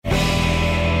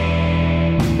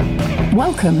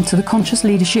Welcome to the Conscious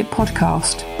Leadership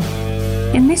Podcast.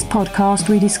 In this podcast,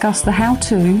 we discuss the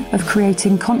how-to of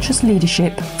creating conscious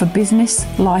leadership for business,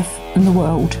 life, and the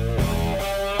world.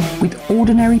 With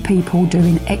ordinary people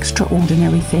doing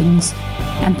extraordinary things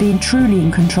and being truly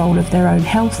in control of their own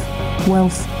health,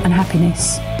 wealth, and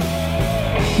happiness.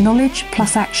 Knowledge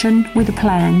plus action with a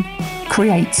plan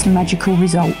creates magical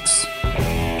results.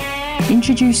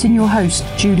 Introducing your host,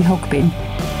 Julie Hogbin,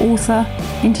 author,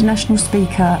 international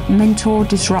speaker, mentor,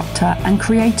 disruptor, and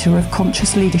creator of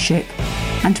conscious leadership,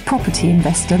 and property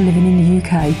investor living in the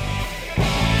UK.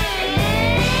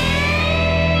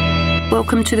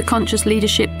 Welcome to the Conscious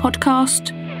Leadership Podcast.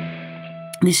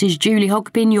 This is Julie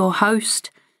Hogbin, your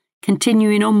host,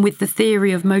 continuing on with the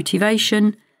theory of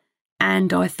motivation,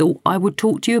 and I thought I would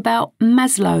talk to you about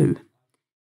Maslow,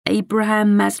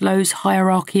 Abraham Maslow's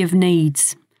hierarchy of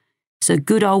needs. It's a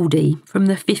good oldie from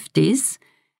the 50s,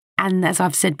 and as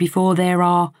I've said before, there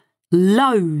are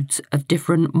loads of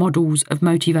different models of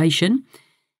motivation,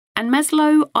 and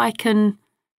Maslow I can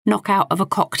knock out of a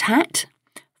cocked hat,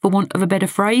 for want of a better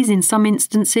phrase, in some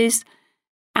instances,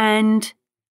 and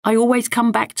I always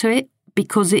come back to it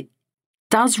because it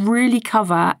does really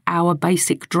cover our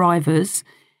basic drivers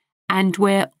and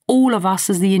where all of us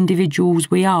as the individuals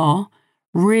we are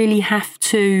really have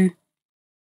to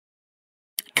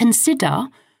consider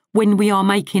when we are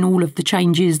making all of the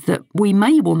changes that we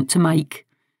may want to make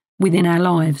within our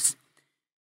lives.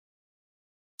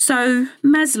 So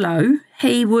Maslow,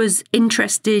 he was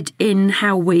interested in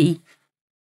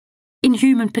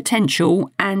human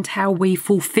potential and how we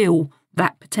fulfill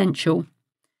that potential.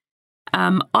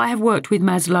 I have worked with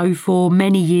Maslow for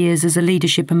many years as a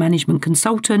leadership and management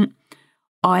consultant.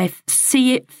 I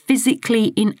see it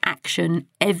physically in action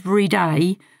every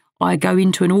day. I go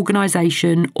into an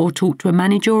organisation or talk to a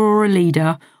manager or a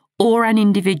leader or an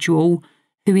individual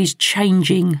who is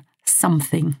changing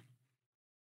something.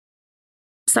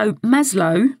 So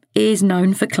Maslow is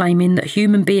known for claiming that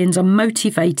human beings are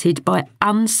motivated by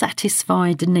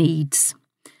unsatisfied needs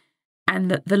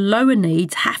and that the lower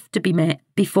needs have to be met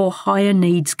before higher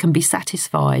needs can be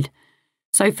satisfied.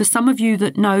 So for some of you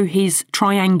that know his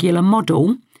triangular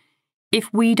model, if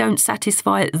we don't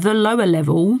satisfy the lower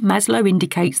level, Maslow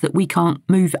indicates that we can't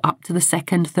move up to the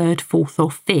second, third, fourth or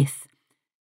fifth.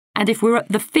 And if we're at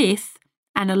the fifth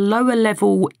and a lower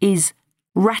level is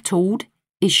rattled,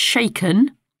 is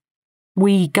shaken,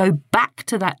 we go back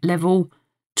to that level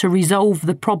to resolve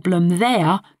the problem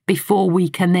there before we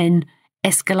can then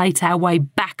escalate our way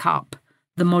back up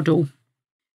the model.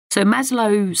 So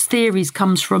Maslow's theories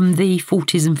comes from the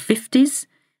 40s and 50s.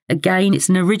 Again, it's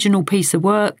an original piece of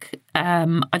work.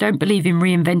 I don't believe in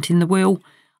reinventing the wheel.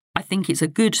 I think it's a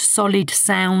good, solid,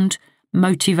 sound,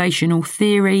 motivational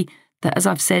theory that, as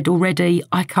I've said already,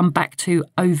 I come back to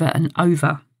over and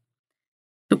over.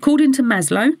 According to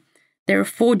Maslow, there are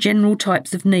 4 general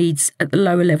types of needs at the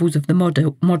lower levels of the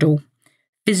model.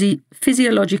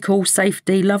 Physiological,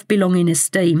 safety, love, belonging,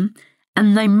 esteem,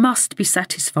 and they must be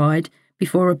satisfied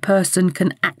before a person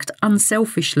can act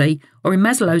unselfishly, or in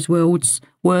Maslow's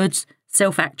words,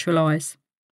 self-actualise.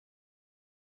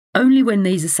 Only when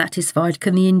these are satisfied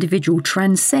can the individual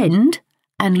transcend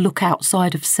and look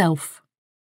outside of self.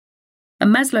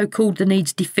 And Maslow called the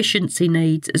needs deficiency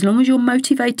needs. As long as you're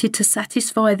motivated to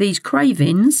satisfy these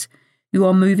cravings, you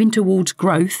are moving towards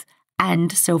growth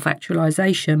and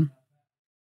self-actualisation.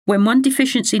 When one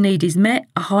deficiency need is met,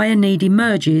 a higher need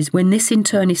emerges. When this in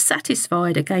turn is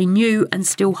satisfied, again new and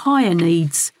still higher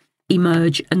needs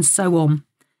emerge, and so on.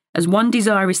 As one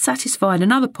desire is satisfied,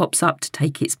 another pops up to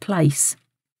take its place.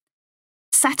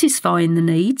 Satisfying the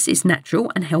needs is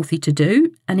natural and healthy to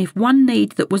do, and if one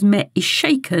need that was met is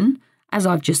shaken, as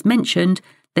I've just mentioned,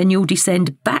 then you'll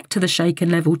descend back to the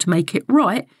shaken level to make it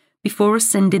right before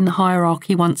ascending the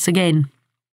hierarchy once again.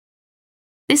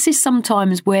 This is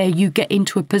sometimes where you get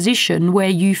into a position where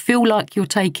you feel like you're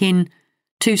taking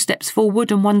 2 steps forward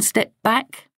and 1 step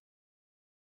back.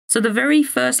 So the very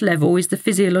first level is the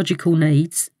physiological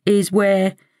needs, is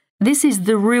where this is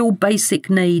the real basic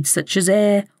needs such as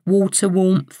air, water,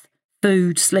 warmth,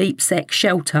 food, sleep, sex,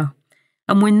 shelter.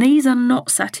 And when these are not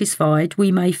satisfied,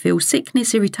 we may feel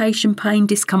sickness, irritation, pain,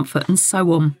 discomfort, and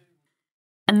so on.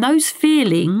 And those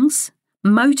feelings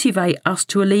motivate us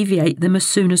to alleviate them as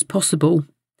soon as possible.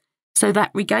 So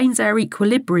that regains our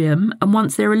equilibrium, and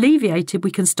once they're alleviated, we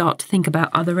can start to think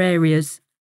about other areas.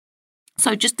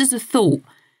 So just as a thought,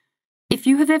 if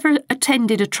you have ever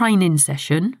attended a training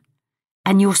session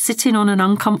and you're sitting on an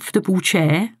uncomfortable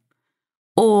chair,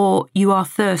 or you are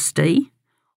thirsty,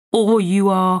 or you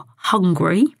are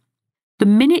hungry, the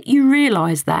minute you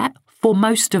realise that, for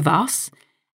most of us,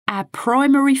 our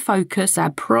primary focus, our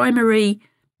primary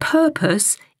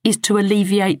purpose is to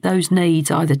alleviate those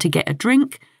needs, either to get a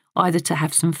drink, either to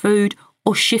have some food,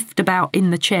 or shift about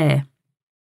in the chair.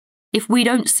 If we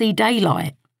don't see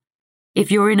daylight,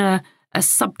 if you're in a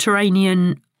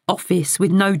subterranean office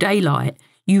with no daylight,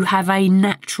 you have a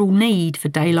natural need for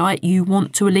daylight. You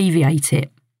want to alleviate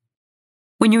it.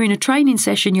 When you're in a training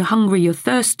session, you're hungry, you're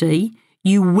thirsty,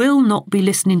 you will not be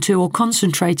listening to or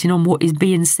concentrating on what is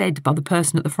being said by the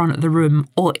person at the front of the room,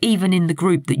 or even in the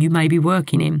group that you may be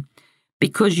working in,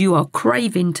 because you are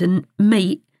craving to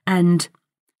meet and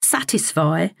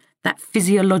satisfy that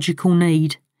physiological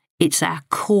need. It's our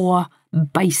core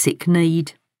basic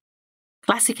need.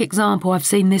 Classic example, I've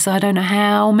seen this I don't know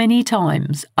how many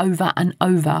times, over and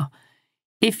over.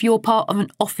 If you're part of an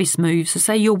office move, so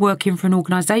say you're working for an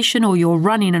organisation or you're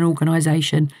running an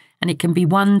organisation, and it can be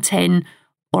 1, 10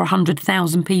 or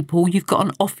 100,000 people, you've got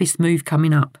an office move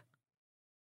coming up.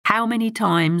 How many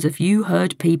times have you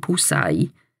heard people say,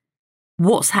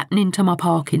 what's happening to my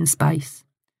parking space?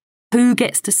 Who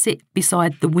gets to sit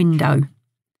beside the window?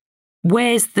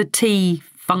 Where's the tea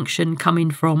function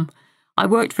coming from? I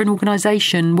worked for an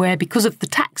organisation where, because of the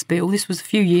tax bill, this was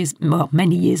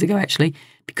many years ago actually,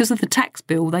 because of the tax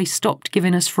bill, they stopped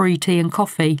giving us free tea and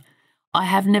coffee. I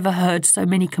have never heard so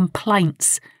many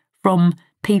complaints from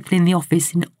people in the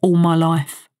office in all my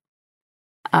life.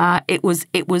 It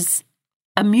was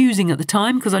amusing at the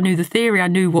time because I knew the theory, I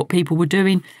knew what people were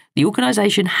doing. The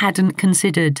organisation hadn't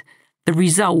considered the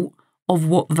result of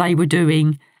what they were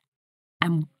doing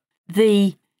and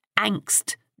the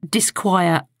angst,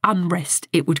 disquiet, unrest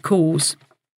it would cause.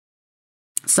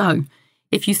 So,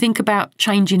 if you think about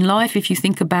changing life, if you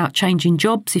think about changing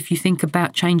jobs, if you think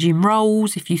about changing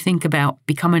roles, if you think about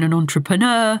becoming an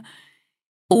entrepreneur,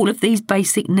 all of these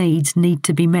basic needs need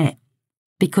to be met,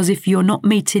 because if you're not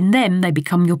meeting them, they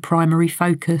become your primary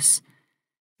focus.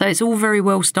 So it's all very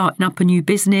well starting up a new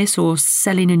business or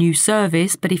selling a new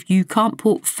service, but if you can't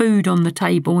put food on the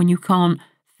table and you can't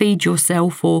feed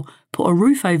yourself or put a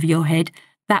roof over your head,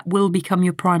 that will become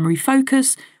your primary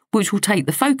focus, which will take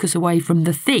the focus away from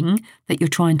the thing that you're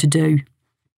trying to do.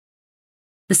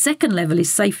 The second level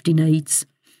is safety needs.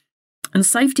 And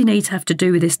safety needs have to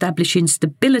do with establishing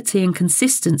stability and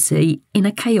consistency in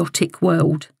a chaotic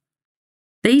world.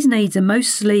 These needs are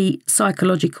mostly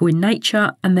psychological in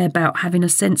nature, and they're about having a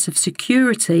sense of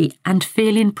security and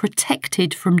feeling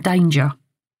protected from danger.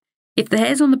 If the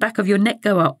hairs on the back of your neck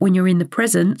go up when you're in the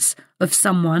presence of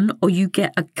someone, or you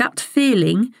get a gut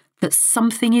feeling that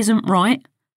something isn't right,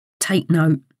 take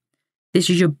note. This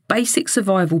is your basic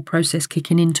survival process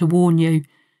kicking in to warn you.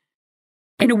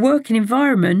 In a working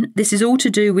environment, this is all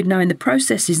to do with knowing the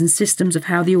processes and systems of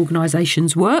how the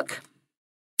organisations work,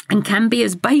 and can be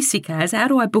as basic as, how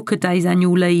do I book a day's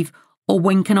annual leave, or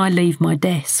when can I leave my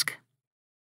desk?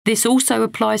 This also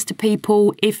applies to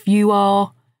people if you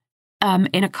are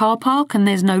in a car park and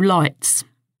there's no lights.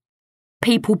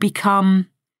 People become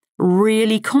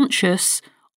really conscious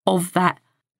of that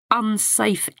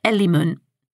unsafe element.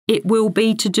 It will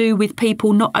be to do with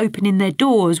people not opening their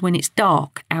doors when it's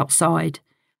dark outside.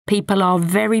 People are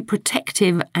very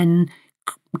protective and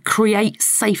create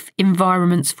safe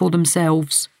environments for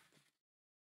themselves.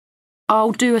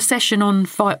 I'll do a session on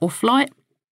fight or flight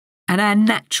and our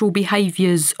natural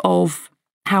behaviours of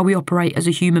how we operate as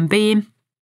a human being.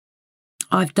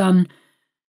 I've done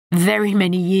very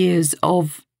many years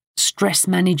of stress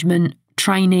management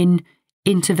training,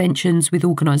 interventions with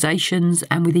organisations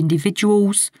and with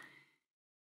individuals.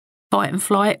 Fight and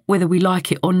flight, whether we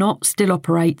like it or not, still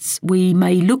operates. We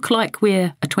may look like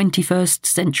we're a 21st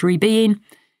century being,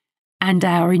 and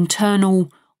our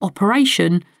internal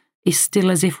operation is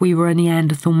still as if we were a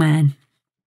Neanderthal man.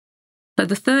 So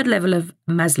the third level of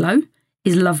Maslow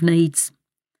is love needs.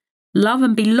 Love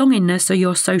and belongingness are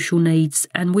your social needs,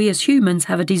 and we as humans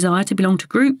have a desire to belong to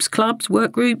groups, clubs,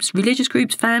 work groups, religious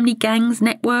groups, family, gangs,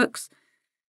 networks,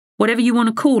 whatever you want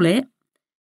to call it,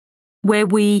 where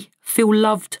we feel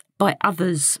loved by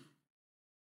others,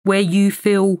 where you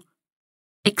feel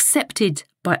accepted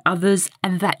by others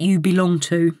and that you belong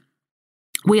to.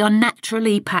 We are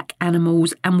naturally pack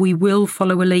animals and we will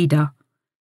follow a leader.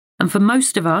 And for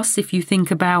most of us, if you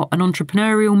think about an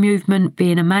entrepreneurial movement,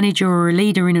 being a manager or a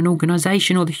leader in an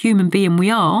organisation, or the human being we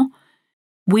are,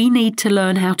 we need to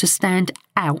learn how to stand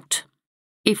out.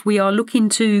 If we are looking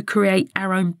to create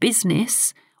our own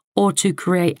business or to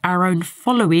create our own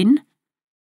following,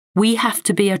 we have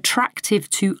to be attractive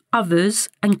to others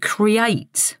and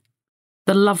create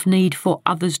the love need for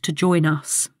others to join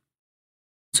us.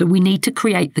 So we need to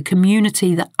create the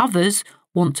community that others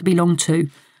want to belong to.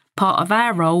 Part of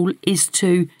our role is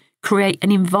to create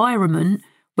an environment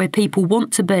where people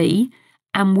want to be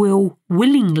and will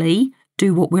willingly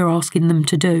do what we're asking them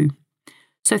to do.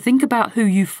 So think about who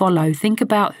you follow. Think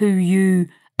about who you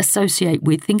associate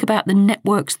with. Think about the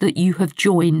networks that you have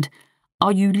joined.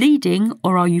 Are you leading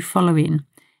or are you following?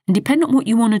 And depending on what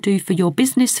you want to do for your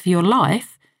business, for your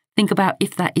life, think about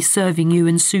if that is serving you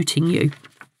and suiting you.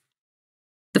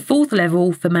 The fourth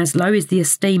level for Maslow is the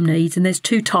esteem needs, and there's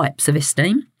two types of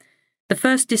esteem. The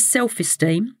first is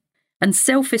self-esteem, and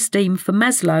self-esteem for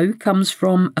Maslow comes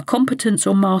from a competence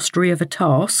or mastery of a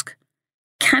task,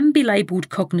 can be labelled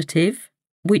cognitive,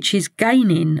 which is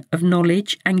gaining of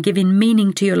knowledge and giving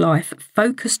meaning to your life,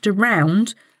 focused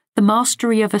around the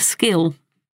mastery of a skill.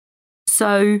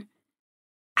 So,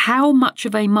 how much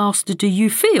of a master do you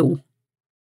feel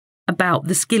about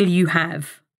the skill you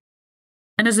have?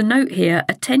 And as a note here,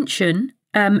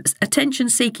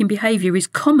 attention-seeking behaviour is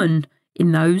common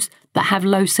in those that have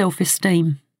low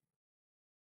self-esteem.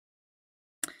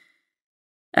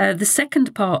 The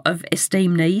second part of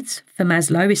esteem needs for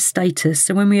Maslow is status.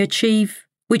 So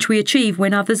which we achieve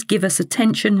when others give us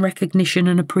attention, recognition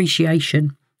and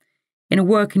appreciation. In a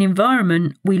working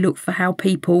environment, look for how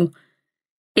people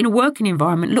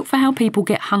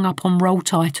get hung up on role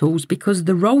titles, because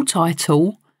the role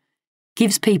title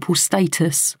gives people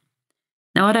status.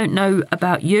 Now, I don't know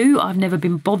about you. I've never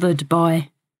been bothered by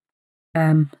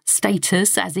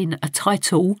status as in a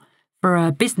title for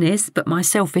a business, but my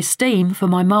self-esteem for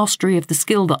my mastery of the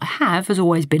skill that I have has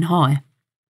always been high.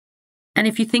 And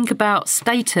if you think about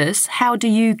status, how do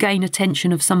you gain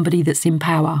attention of somebody that's in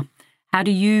power? How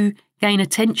do you gain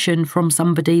attention from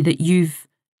somebody that you've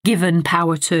given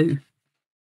power to?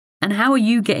 And how are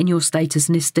you getting your status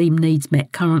and esteem needs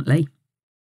met currently?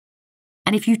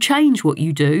 And if you change what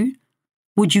you do,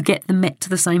 would you get them met to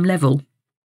the same level?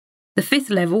 The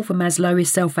fifth level for Maslow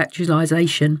is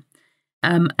self-actualization.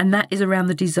 And that is around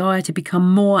the desire to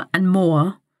become more and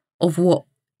more of what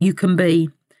you can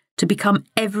be, to become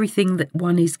everything that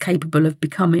one is capable of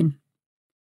becoming.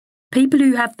 People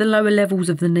who have the lower levels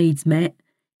of the needs met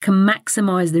can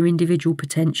maximise their individual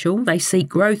potential. They seek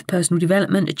growth, personal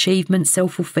development, achievement,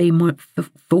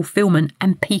 self-fulfillment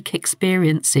and peak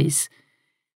experiences.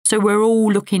 So we're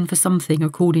all looking for something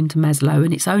according to Maslow,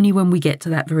 and it's only when we get to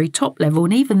that very top level,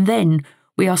 and even then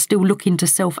we are still looking to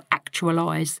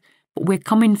self-actualise, but we're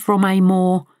coming from a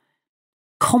more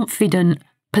confident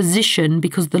position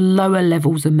because the lower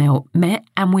levels are met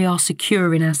and we are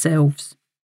secure in ourselves.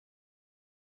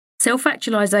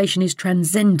 Self-actualisation is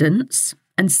transcendence,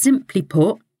 and simply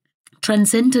put,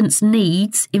 transcendence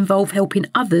needs involve helping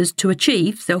others to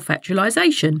achieve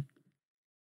self-actualisation.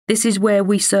 This is where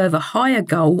we serve a higher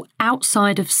goal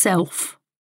outside of self.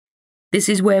 This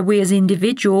is where we as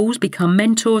individuals become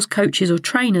mentors, coaches or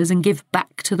trainers and give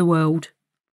back to the world.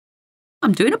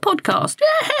 I'm doing a podcast.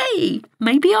 Yay!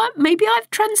 Maybe I've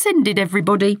transcended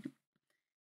everybody.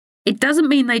 It doesn't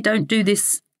mean they don't do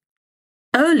this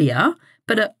earlier,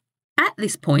 but at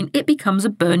this point it becomes a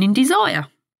burning desire.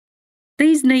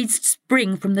 These needs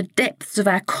spring from the depths of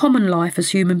our common life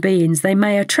as human beings. They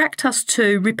may attract us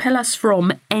to, repel us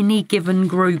from any given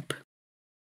group.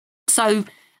 So,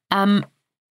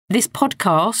 this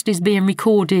podcast is being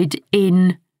recorded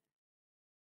in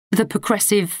the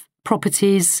Progressive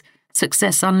Properties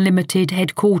Success Unlimited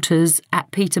headquarters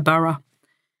at Peterborough.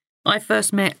 I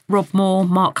first met Rob Moore,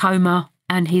 Mark Homer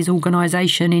and his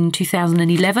organisation in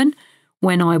 2011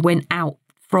 when I went out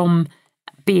from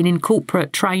being in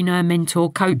corporate trainer,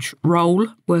 mentor, coach role,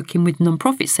 working with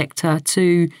non-profit sector,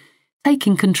 to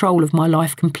taking control of my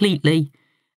life completely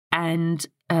and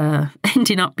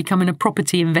ending up becoming a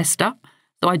property investor.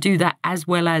 So I do that as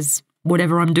well as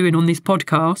whatever I'm doing on this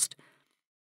podcast.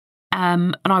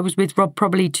 And I was with Rob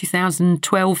probably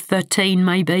 2012, 13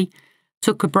 maybe.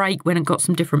 Took a break, went and got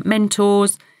some different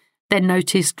mentors. Then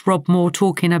noticed Rob Moore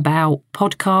talking about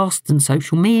podcasts and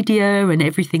social media and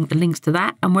everything that links to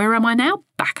that. And where am I now?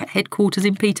 Back at headquarters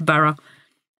in Peterborough,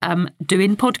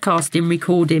 doing podcasting,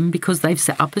 recording, because they've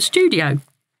set up a studio.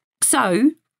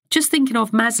 So just thinking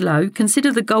of Maslow, consider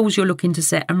the goals you're looking to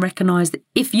set and recognise that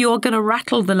if you're going to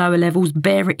rattle the lower levels,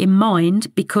 bear it in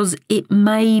mind, because it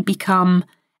may become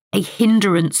a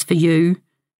hindrance for you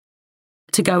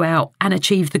to go out and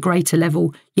achieve the greater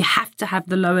level. You have to have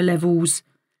the lower levels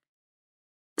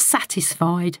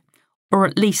satisfied, or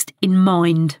at least in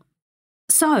mind.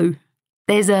 So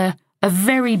there's a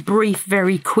very brief,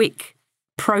 very quick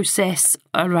process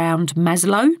around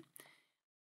Maslow.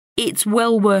 It's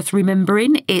well worth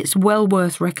remembering, it's well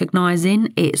worth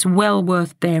recognising, it's well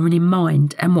worth bearing in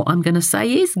mind. And what I'm going to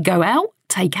say is go out,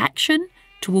 take action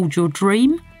towards your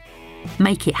dream,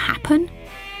 make it happen.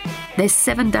 There's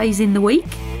 7 days in the week.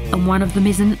 and one of them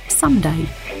isn't someday.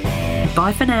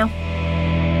 Bye for now.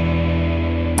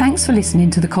 Thanks for listening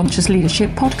to the Conscious Leadership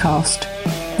Podcast.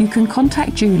 You can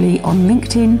contact Julie on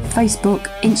LinkedIn, Facebook,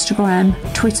 Instagram,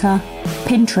 Twitter,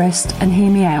 Pinterest, and hear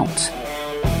me out.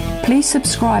 Please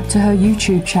subscribe to her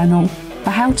YouTube channel for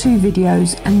how-to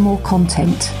videos and more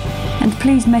content. And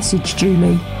please message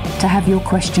Julie to have your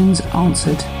questions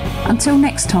answered. Until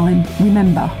next time,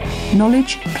 remember,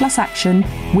 knowledge plus action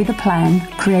with a plan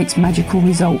creates magical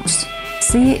results.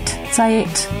 See it, say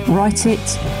it, write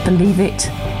it, believe it,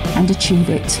 and achieve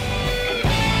it.